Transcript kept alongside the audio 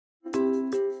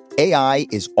AI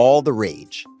is all the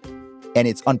rage, and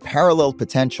its unparalleled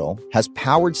potential has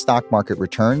powered stock market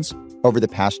returns over the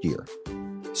past year.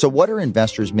 So what are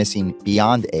investors missing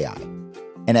beyond AI?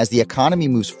 And as the economy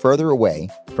moves further away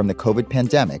from the COVID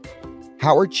pandemic,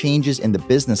 how are changes in the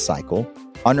business cycle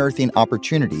unearthing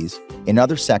opportunities in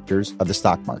other sectors of the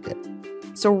stock market?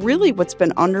 So really what's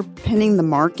been underpinning the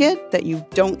market that you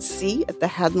don't see at the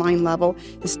headline level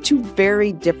is two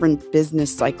very different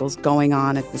business cycles going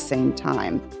on at the same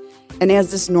time. And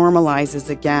as this normalizes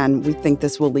again, we think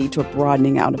this will lead to a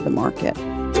broadening out of the market.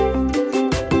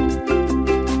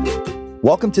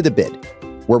 Welcome to The Bid,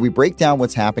 where we break down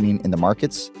what's happening in the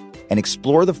markets and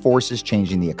explore the forces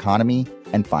changing the economy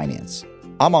and finance.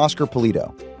 I'm Oscar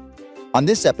Pulido. On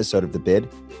this episode of The Bid,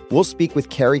 we'll speak with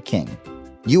Carrie King,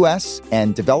 U.S.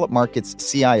 and Developed Markets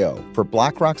CIO for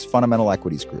BlackRock's Fundamental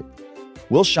Equities Group.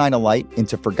 We'll shine a light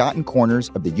into forgotten corners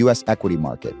of the U.S. equity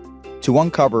market to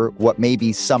uncover what may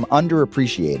be some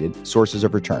underappreciated sources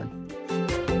of return.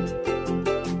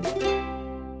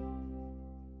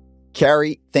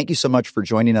 Carrie, thank you so much for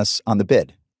joining us on The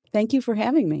Bid. Thank you for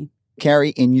having me.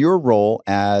 Carrie, in your role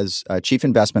as Chief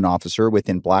Investment Officer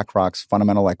within BlackRock's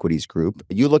Fundamental Equities Group,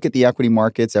 you look at the equity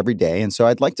markets every day. And so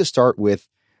I'd like to start with,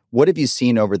 what have you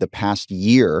seen over the past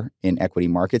year in equity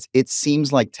markets? It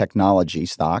seems like technology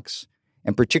stocks,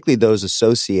 and particularly those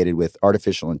associated with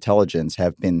artificial intelligence,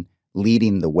 have been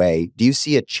leading the way. Do you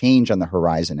see a change on the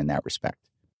horizon in that respect?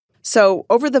 So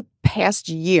over the past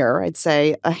year, I'd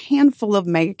say a handful of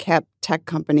mega-cap tech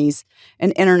companies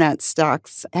and internet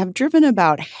stocks have driven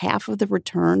about half of the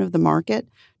return of the market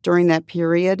during that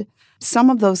period. Some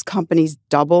of those companies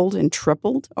doubled and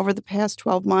tripled over the past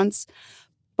 12 months.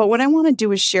 But what I want to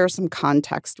do is share some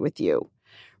context with you.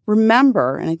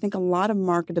 Remember, and I think a lot of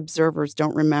market observers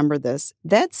don't remember this,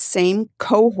 that same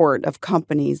cohort of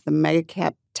companies, the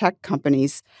mega-cap tech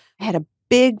companies, had a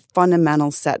big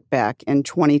fundamental setback in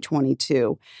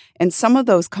 2022. And some of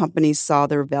those companies saw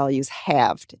their values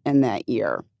halved in that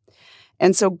year.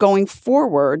 And so going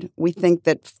forward, we think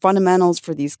that fundamentals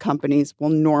for these companies will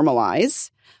normalize,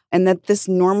 and that this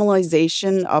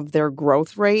normalization of their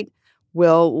growth rate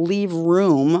will leave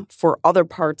room for other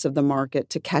parts of the market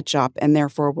to catch up, and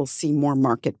therefore we'll see more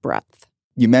market breadth.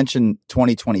 You mentioned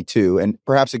 2022, and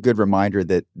perhaps a good reminder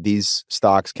that these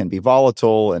stocks can be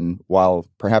volatile. And while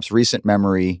perhaps recent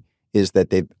memory is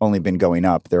that they've only been going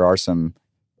up, there are some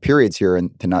periods here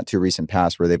in the not too recent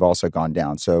past where they've also gone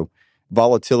down. So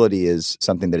volatility is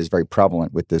something that is very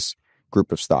prevalent with this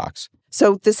group of stocks.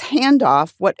 So this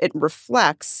handoff, what it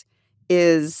reflects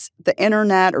is the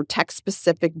internet or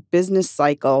tech-specific business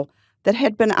cycle that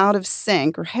had been out of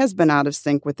sync or has been out of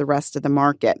sync with the rest of the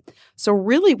market. So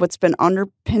really what's been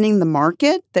underpinning the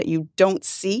market that you don't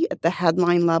see at the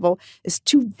headline level is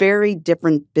two very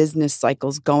different business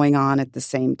cycles going on at the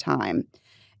same time.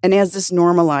 And as this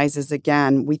normalizes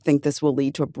again, we think this will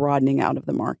lead to a broadening out of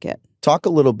the market. Talk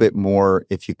a little bit more,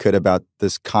 if you could, about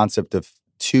this concept of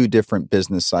two different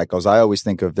business cycles. I always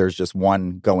think of there's just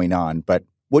one going on, but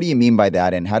what do you mean by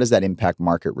that, and how does that impact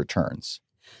market returns?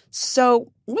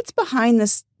 So what's behind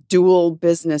this dual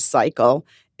business cycle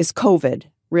is COVID,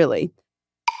 really.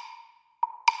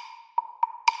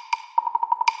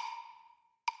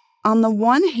 On the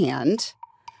one hand,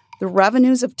 the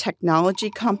revenues of technology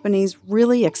companies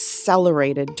really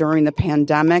accelerated during the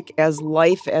pandemic as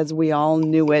life as we all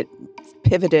knew it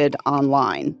pivoted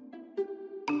online.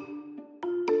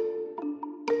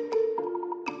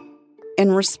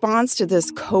 In response to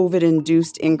this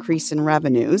COVID-induced increase in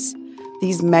revenues,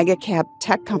 these mega-cap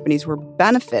tech companies were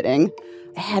benefiting,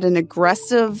 had an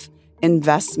aggressive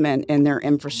investment in their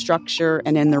infrastructure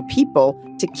and in their people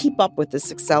to keep up with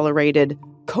this accelerated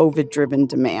COVID-driven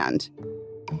demand.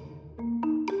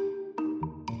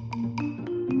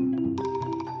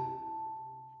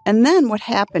 And then what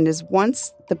happened is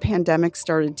once the pandemic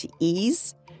started to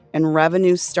ease and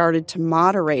revenues started to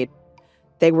moderate,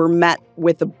 they were met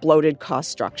with a bloated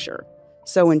cost structure.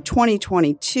 So in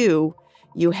 2022,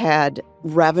 you had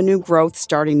revenue growth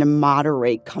starting to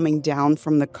moderate, coming down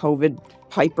from the COVID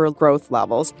hyper growth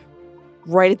levels.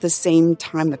 Right at the same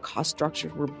time, the cost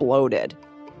structures were bloated.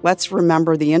 Let's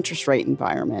remember the interest rate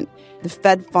environment. The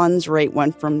Fed funds rate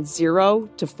went from 0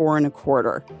 to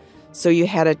 4.25. So you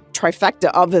had a trifecta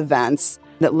of events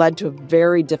that led to a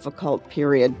very difficult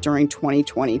period during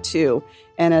 2022.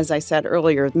 And as I said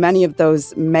earlier, many of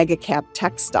those mega cap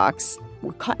tech stocks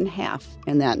were cut in half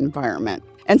in that environment.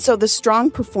 And so the strong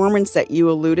performance that you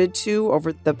alluded to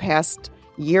over the past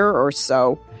year or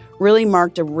so really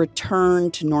marked a return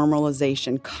to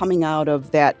normalization coming out of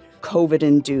that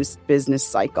COVID-induced business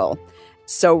cycle.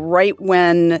 So right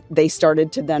when they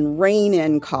started to then rein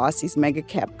in costs, these mega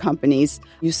cap companies,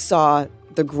 you saw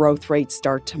the growth rate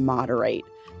start to moderate.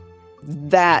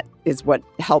 That is what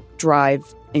helped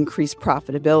drive increased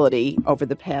profitability over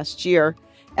the past year.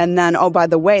 And then, oh, by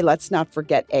the way, let's not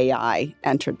forget AI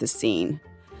entered the scene.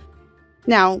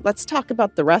 Now, let's talk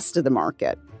about the rest of the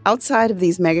market. Outside of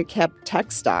these mega cap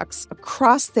tech stocks,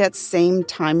 across that same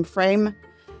time frame,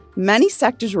 many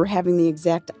sectors were having the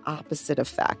exact opposite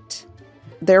effect.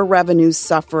 Their revenues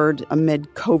suffered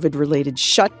amid COVID-related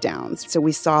shutdowns. So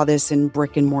we saw this in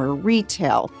brick and mortar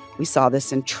retail, we saw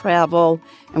this in travel,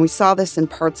 and we saw this in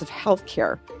parts of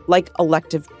healthcare, like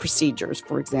elective procedures,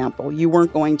 for example. You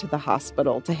weren't going to the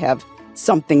hospital to have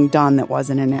something done that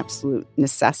wasn't an absolute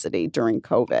necessity during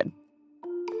COVID.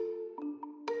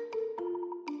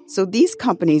 So these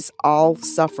companies all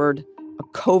suffered a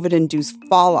COVID-induced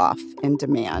fall-off in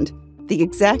demand, the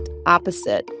exact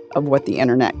opposite of what the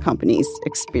internet companies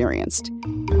experienced.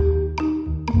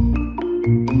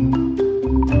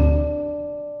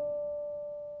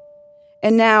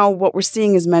 And now what we're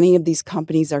seeing is many of these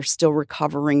companies are still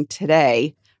recovering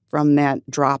today from that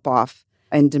drop-off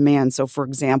in demand. So, for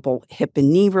example, hip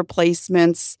and knee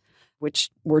replacements, which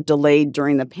were delayed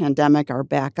during the pandemic, are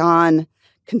back on.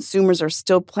 Consumers are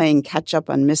still playing catch-up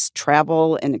on missed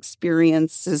travel and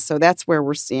experiences. So that's where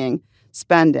we're seeing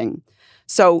spending.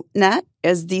 So net,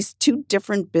 as these two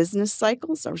different business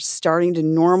cycles are starting to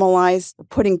normalize,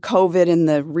 putting COVID in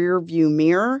the rearview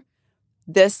mirror,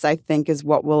 this, I think, is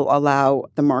what will allow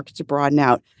the market to broaden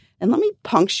out. And let me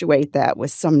punctuate that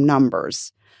with some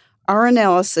numbers. Our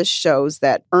analysis shows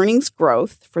that earnings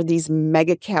growth for these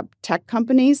mega cap tech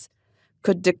companies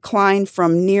could decline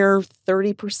from near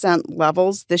 30%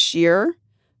 levels this year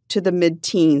to the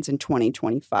mid-teens in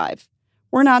 2025.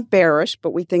 We're not bearish,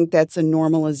 but we think that's a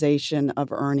normalization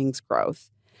of earnings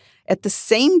growth. At the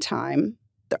same time,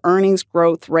 the earnings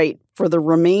growth rate for the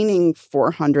remaining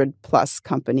 400-plus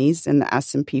companies in the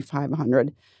S&P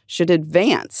 500 should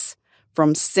advance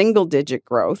from single-digit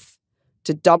growth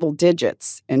to double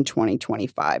digits in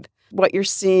 2025. What you're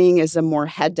seeing is a more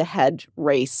head-to-head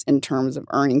race in terms of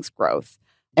earnings growth.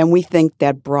 And we think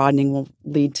that broadening will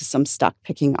lead to some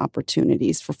stock-picking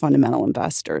opportunities for fundamental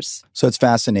investors. So it's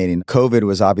fascinating. COVID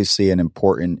was obviously an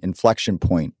important inflection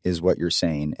point, is what you're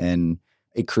saying. And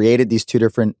it created these two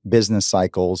different business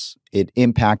cycles. It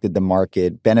impacted the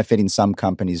market, benefiting some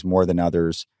companies more than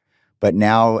others. But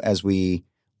now, as we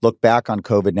look back on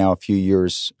COVID now a few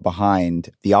years behind,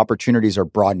 the opportunities are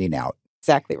broadening out.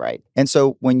 Exactly right. And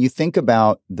so when you think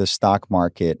about the stock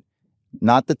market,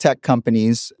 not the tech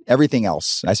companies, everything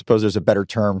else, I suppose there's a better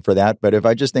term for that. But if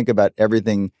I just think about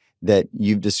everything that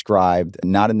you've described,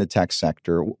 not in the tech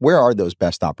sector, where are those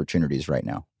best opportunities right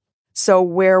now? So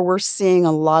where we're seeing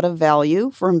a lot of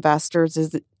value for investors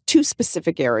is two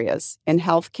specific areas, in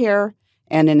healthcare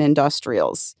and in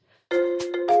industrials.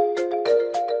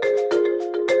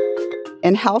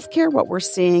 In healthcare, what we're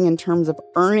seeing in terms of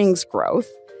earnings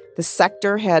growth, the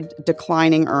sector had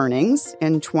declining earnings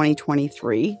in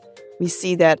 2023. We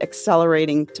see that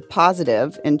accelerating to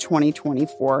positive in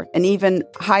 2024 and even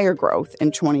higher growth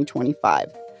in 2025.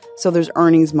 So there's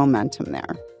earnings momentum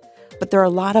there. But there are a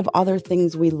lot of other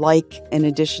things we like in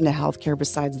addition to healthcare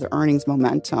besides the earnings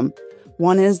momentum.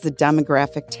 One is the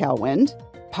demographic tailwind.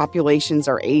 Populations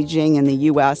are aging in the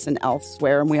U.S. and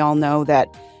elsewhere, and we all know that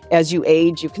as you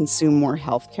age, you consume more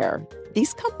healthcare.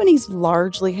 These companies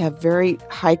largely have very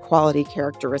high-quality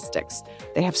characteristics.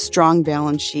 They have strong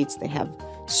balance sheets. They have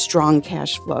strong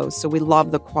cash flows. So we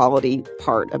love the quality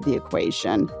part of the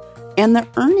equation. And the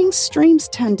earnings streams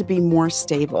tend to be more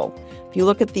stable. If you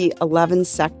look at the 11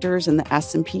 sectors in the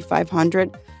S&P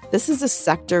 500, this is a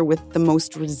sector with the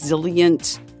most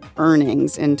resilient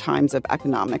earnings in times of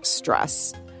economic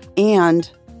stress. And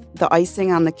the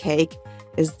icing on the cake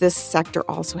is this sector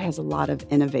also has a lot of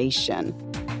innovation.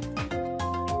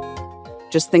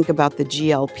 Just think about the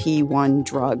GLP-1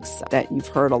 drugs that you've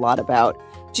heard a lot about.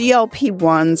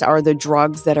 GLP-1s are the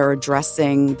drugs that are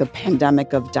addressing the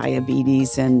pandemic of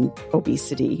diabetes and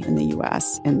obesity in the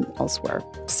U.S. and elsewhere.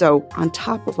 So on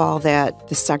top of all that,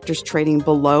 the sector's trading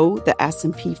below the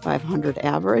S&P 500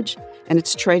 average, and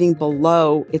it's trading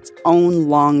below its own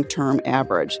long-term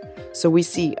average. So we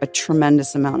see a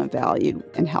tremendous amount of value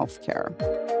in healthcare.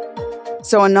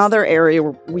 So another area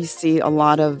where we see a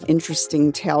lot of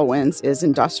interesting tailwinds is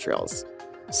industrials.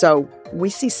 So we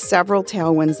see several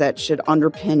tailwinds that should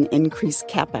underpin increased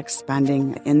CapEx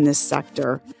spending in this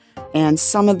sector. And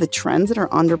some of the trends that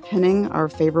are underpinning our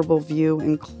favorable view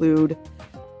include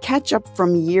catch-up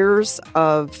from years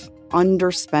of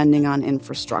underspending on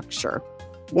infrastructure.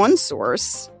 One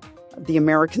source the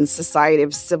American Society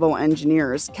of Civil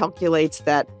Engineers, calculates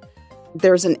that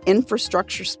there's an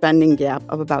infrastructure spending gap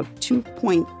of about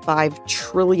 $2.5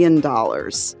 trillion.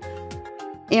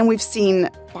 And we've seen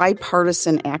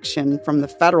bipartisan action from the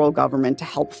federal government to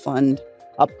help fund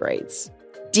upgrades.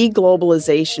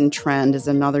 Deglobalization trend is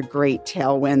another great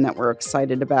tailwind that we're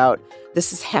excited about.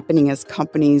 This is happening as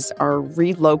companies are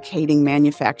relocating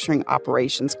manufacturing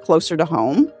operations closer to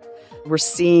home. We're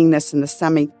seeing this in the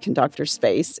semiconductor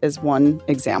space as one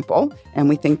example, and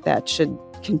we think that should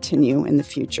continue in the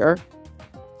future.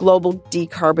 Global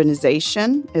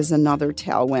decarbonization is another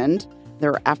tailwind.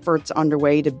 There are efforts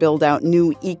underway to build out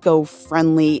new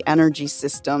eco-friendly energy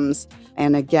systems.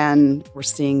 And again, we're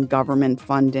seeing government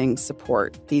funding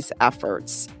support these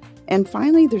efforts. And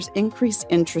finally, there's increased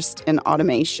interest in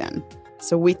automation.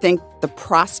 So we think the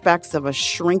prospects of a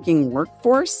shrinking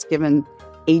workforce, given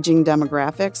aging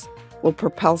demographics, will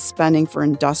propel spending for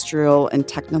industrial and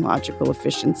technological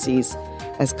efficiencies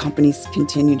as companies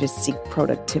continue to seek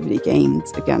productivity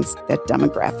gains against that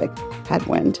demographic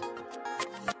headwind.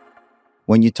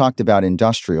 When you talked about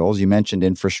industrials, you mentioned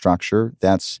infrastructure.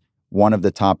 That's one of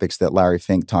the topics that Larry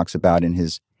Fink talks about in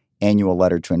his annual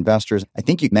letter to investors. I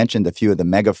think you mentioned a few of the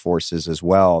mega forces as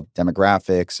well,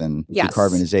 demographics and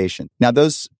decarbonization. Now,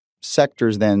 those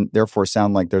sectors then therefore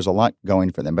sound like there's a lot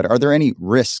going for them. But are there any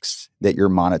risks that you're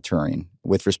monitoring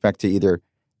with respect to either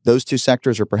those two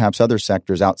sectors or perhaps other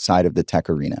sectors outside of the tech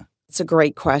arena? It's a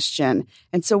great question.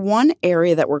 And so one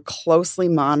area that we're closely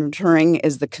monitoring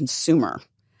is the consumer.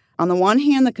 On the one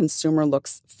hand, the consumer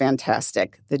looks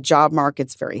fantastic. The job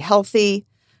market's very healthy.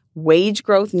 Wage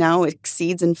growth now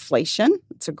exceeds inflation.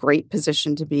 It's a great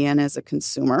position to be in as a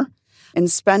consumer. And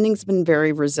spending's been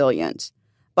very resilient.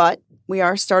 But we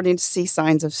are starting to see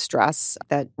signs of stress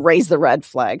that raise the red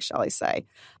flag, shall I say.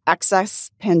 Excess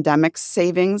pandemic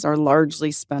savings are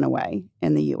largely spent away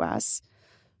in the U.S.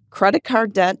 Credit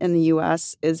card debt in the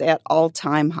U.S. is at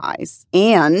all-time highs.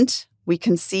 And we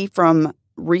can see from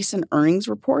recent earnings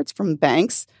reports from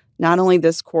banks, not only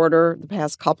this quarter, the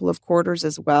past couple of quarters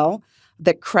as well,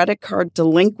 that credit card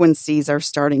delinquencies are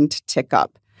starting to tick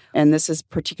up. And this is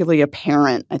particularly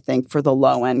apparent, I think, for the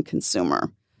low-end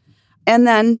consumer. And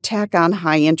then tack on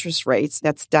high interest rates.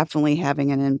 That's definitely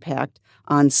having an impact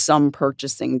on some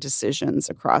purchasing decisions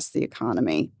across the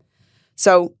economy.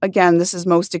 So again, this is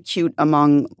most acute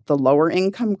among the lower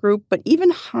income group, but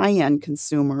even high-end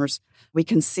consumers we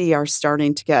can see are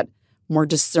starting to get more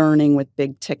discerning with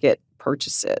big ticket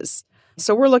purchases.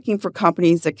 So we're looking for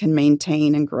companies that can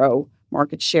maintain and grow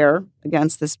market share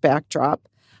against this backdrop.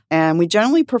 And we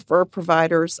generally prefer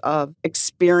providers of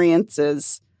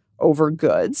experiences over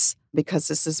goods because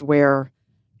this is where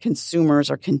consumers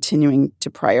are continuing to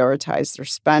prioritize their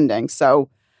spending. So,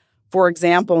 for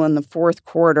example, in the fourth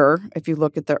quarter, if you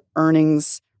look at the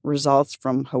earnings results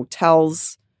from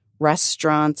hotels,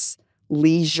 restaurants,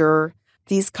 leisure,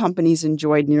 these companies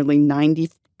enjoyed nearly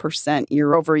 90%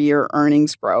 year-over-year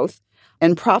earnings growth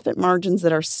and profit margins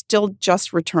that are still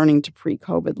just returning to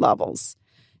pre-COVID levels.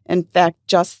 In fact,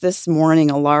 just this morning,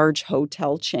 a large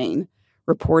hotel chain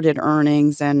reported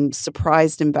earnings and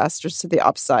surprised investors to the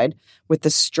upside with the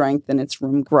strength in its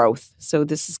room growth. So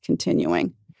this is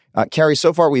continuing. Carrie,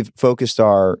 so far we've focused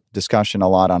our discussion a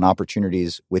lot on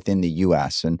opportunities within the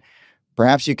U.S. And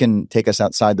perhaps you can take us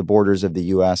outside the borders of the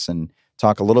U.S. and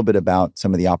talk a little bit about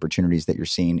some of the opportunities that you're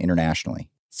seeing internationally.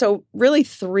 So really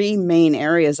three main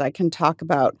areas I can talk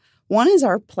about. One is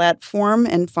our platform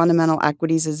and fundamental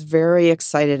equities is very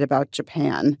excited about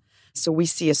Japan. So we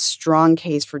see a strong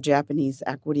case for Japanese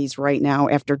equities right now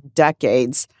after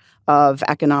decades of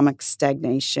economic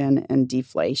stagnation and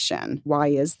deflation. Why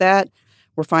is that?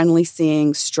 We're finally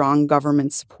seeing strong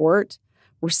government support.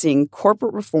 We're seeing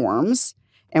corporate reforms,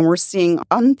 and we're seeing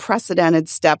unprecedented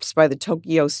steps by the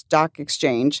Tokyo Stock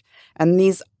Exchange. And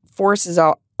these forces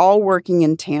are all working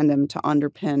in tandem to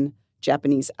underpin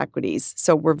Japanese equities.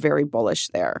 So we're very bullish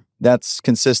there. That's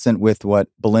consistent with what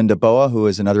Belinda Boa, who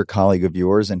is another colleague of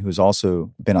yours and who's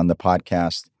also been on the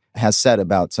podcast, has said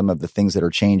about some of the things that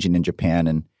are changing in Japan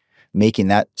and making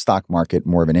that stock market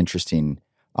more of an interesting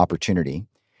opportunity.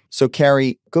 So,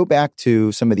 Carrie, go back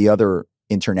to some of the other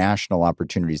international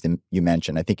opportunities that you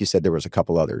mentioned. I think you said there was a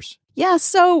couple others. Yeah,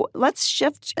 so let's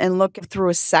shift and look through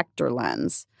a sector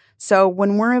lens. So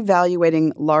when we're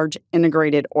evaluating large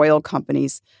integrated oil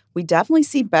companies, we definitely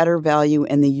see better value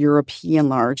in the European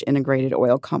large integrated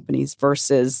oil companies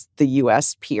versus the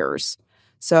U.S. peers.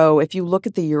 So if you look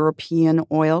at the European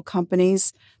oil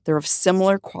companies, they're of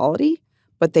similar quality,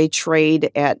 but they trade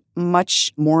at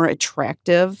much more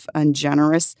attractive and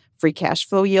generous free cash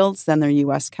flow yields than their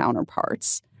U.S.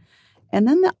 counterparts. And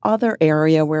then the other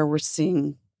area where we're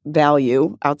seeing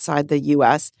value outside the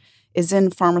U.S. is in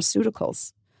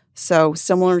pharmaceuticals. So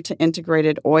similar to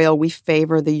integrated oil, we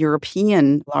favor the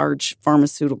European large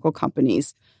pharmaceutical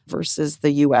companies versus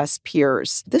the U.S.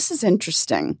 peers. This is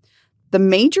interesting. The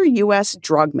major U.S.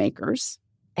 drug makers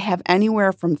have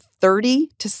anywhere from 30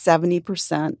 to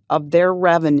 70% of their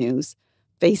revenues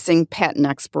facing patent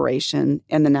expiration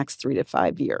in the next 3 to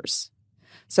 5 years.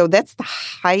 So that's the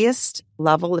highest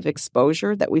level of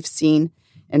exposure that we've seen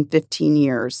in 15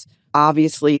 years.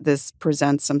 Obviously, this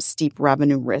presents some steep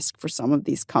revenue risk for some of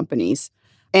these companies,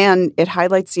 and it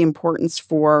highlights the importance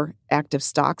for active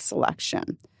stock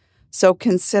selection. So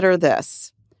consider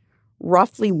this.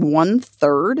 Roughly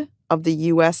 1/3 of the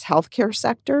U.S. healthcare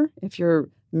sector, if you're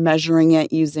measuring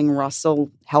it using Russell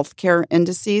healthcare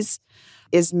indices,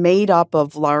 is made up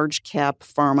of large cap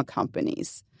pharma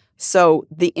companies. So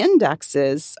the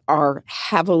indexes are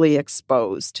heavily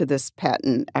exposed to this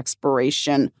patent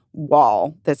expiration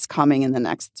wall that's coming in the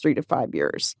next 3 to 5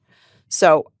 years.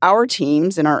 So our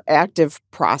teams in our active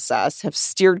process have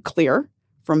steered clear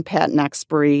from patent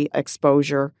expiry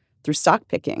exposure through stock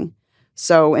picking.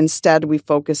 So instead, we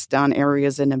focused on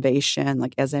areas of innovation,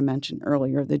 like as I mentioned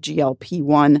earlier, the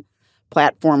GLP-1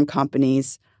 platform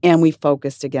companies. And we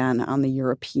focused again on the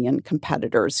European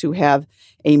competitors who have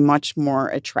a much more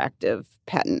attractive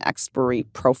patent expiry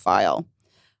profile.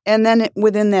 And then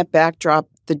within that backdrop,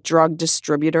 the drug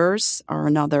distributors are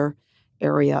another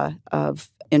area of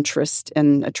interest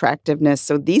and attractiveness.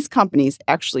 So these companies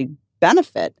actually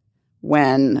benefit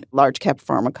when large cap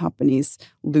pharma companies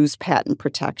lose patent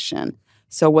protection.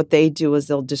 So what they do is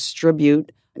they'll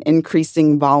distribute an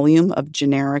increasing volume of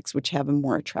generics, which have a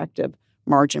more attractive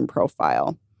margin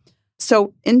profile.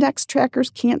 So index trackers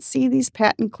can't see these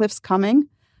patent cliffs coming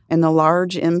and the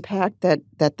large impact that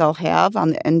they'll have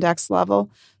on the index level.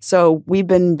 So we've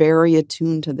been very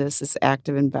attuned to this as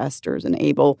active investors and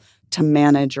able to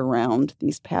manage around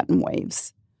these patent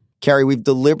waves. Carrie, we've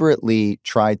deliberately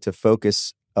tried to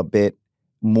focus a bit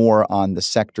more on the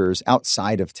sectors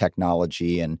outside of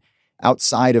technology and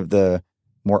outside of the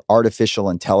more artificial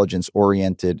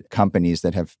intelligence-oriented companies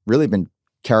that have really been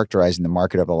characterizing the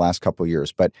market over the last couple of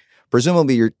years. But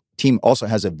presumably your team also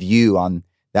has a view on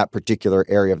that particular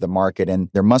area of the market, and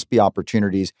there must be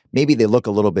opportunities. Maybe they look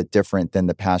a little bit different than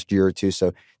the past year or two.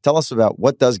 So tell us about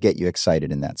what does get you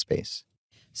excited in that space.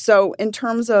 So in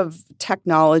terms of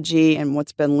technology and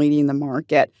what's been leading the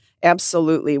market,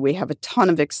 absolutely, we have a ton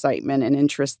of excitement and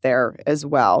interest there as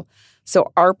well.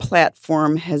 So our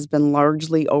platform has been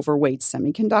largely overweight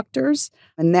semiconductors,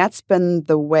 and that's been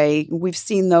the way we've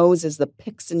seen those as the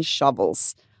picks and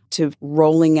shovels to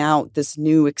rolling out this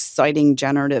new exciting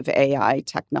generative AI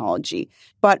technology.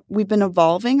 But we've been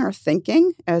evolving our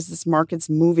thinking as this market's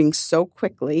moving so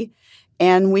quickly,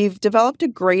 and we've developed a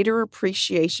greater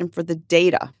appreciation for the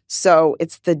data. So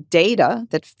it's the data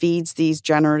that feeds these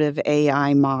generative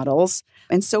AI models.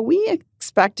 And so we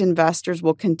expect investors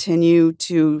will continue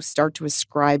to start to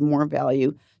ascribe more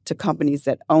value to companies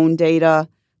that own data,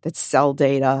 that sell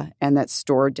data, and that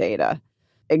store data.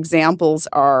 Examples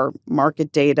are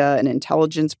market data and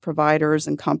intelligence providers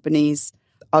and companies,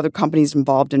 other companies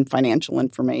involved in financial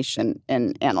information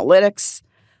and analytics.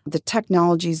 The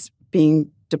technology's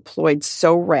being deployed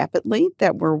so rapidly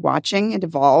that we're watching it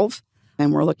evolve,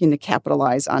 and we're looking to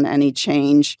capitalize on any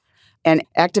change. And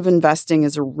active investing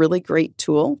is a really great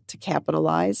tool to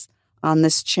capitalize on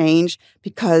this change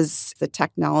because the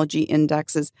technology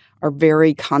indexes are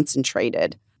very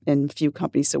concentrated in few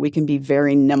companies, so we can be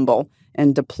very nimble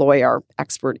and deploy our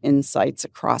expert insights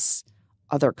across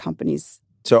other companies.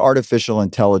 So artificial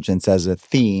intelligence as a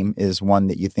theme is one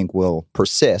that you think will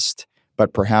persist,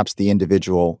 but perhaps the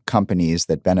individual companies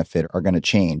that benefit are going to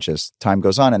change as time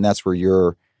goes on, and that's where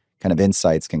your kind of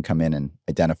insights can come in and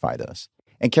identify those.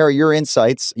 And Carrie, your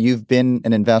insights, you've been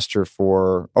an investor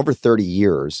for over 30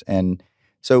 years. And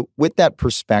so with that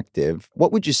perspective,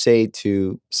 what would you say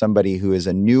to somebody who is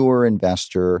a newer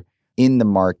investor in the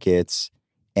markets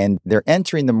and they're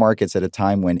entering the markets at a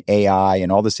time when AI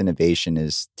and all this innovation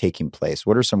is taking place?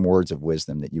 What are some words of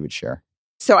wisdom that you would share?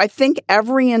 So I think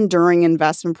every enduring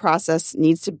investment process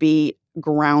needs to be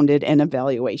grounded in a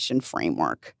valuation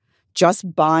framework.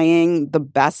 Just buying the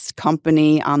best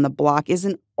company on the block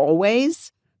isn't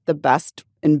always the best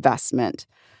investment.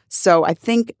 So I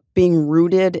think being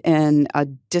rooted in a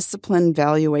disciplined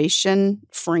valuation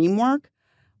framework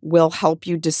will help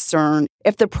you discern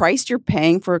if the price you're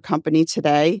paying for a company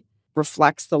today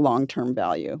reflects the long-term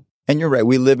value. And you're right.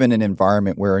 We live in an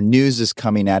environment where news is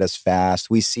coming at us fast.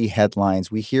 We see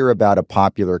headlines. We hear about a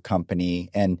popular company,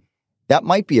 and that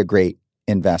might be a great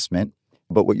investment.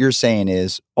 But what you're saying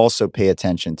is also pay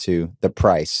attention to the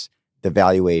price the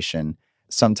valuation.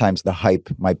 Sometimes the hype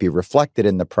might be reflected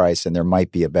in the price and there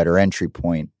might be a better entry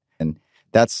point. And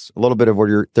that's a little bit of what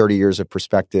your 30 years of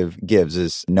perspective gives,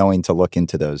 is knowing to look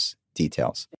into those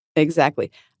details.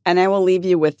 Exactly. And I will leave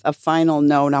you with a final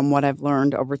note on what I've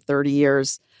learned over 30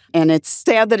 years. And it's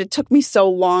sad that it took me so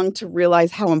long to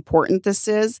realize how important this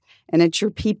is. And it's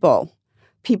your people.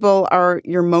 People are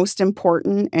your most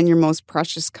important and your most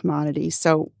precious commodity.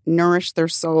 So nourish their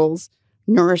souls,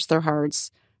 nourish their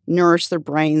hearts, nourish their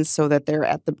brains so that they're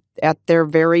at their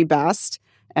very best.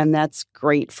 And that's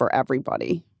great for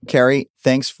everybody. Carrie,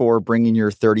 thanks for bringing your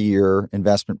 30-year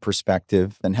investment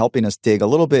perspective and helping us dig a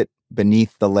little bit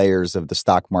beneath the layers of the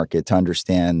stock market to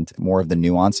understand more of the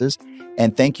nuances.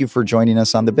 And thank you for joining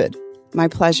us on The Bid. My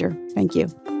pleasure. Thank you.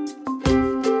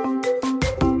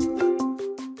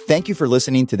 Thank you for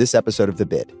listening to this episode of The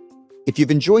Bid. If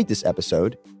you've enjoyed this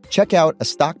episode, check out A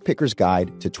Stock Picker's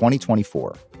Guide to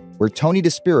 2024, where Tony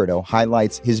DeSpirito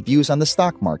highlights his views on the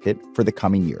stock market for the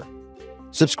coming year.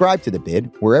 Subscribe to The Bid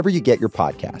wherever you get your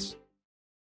podcasts.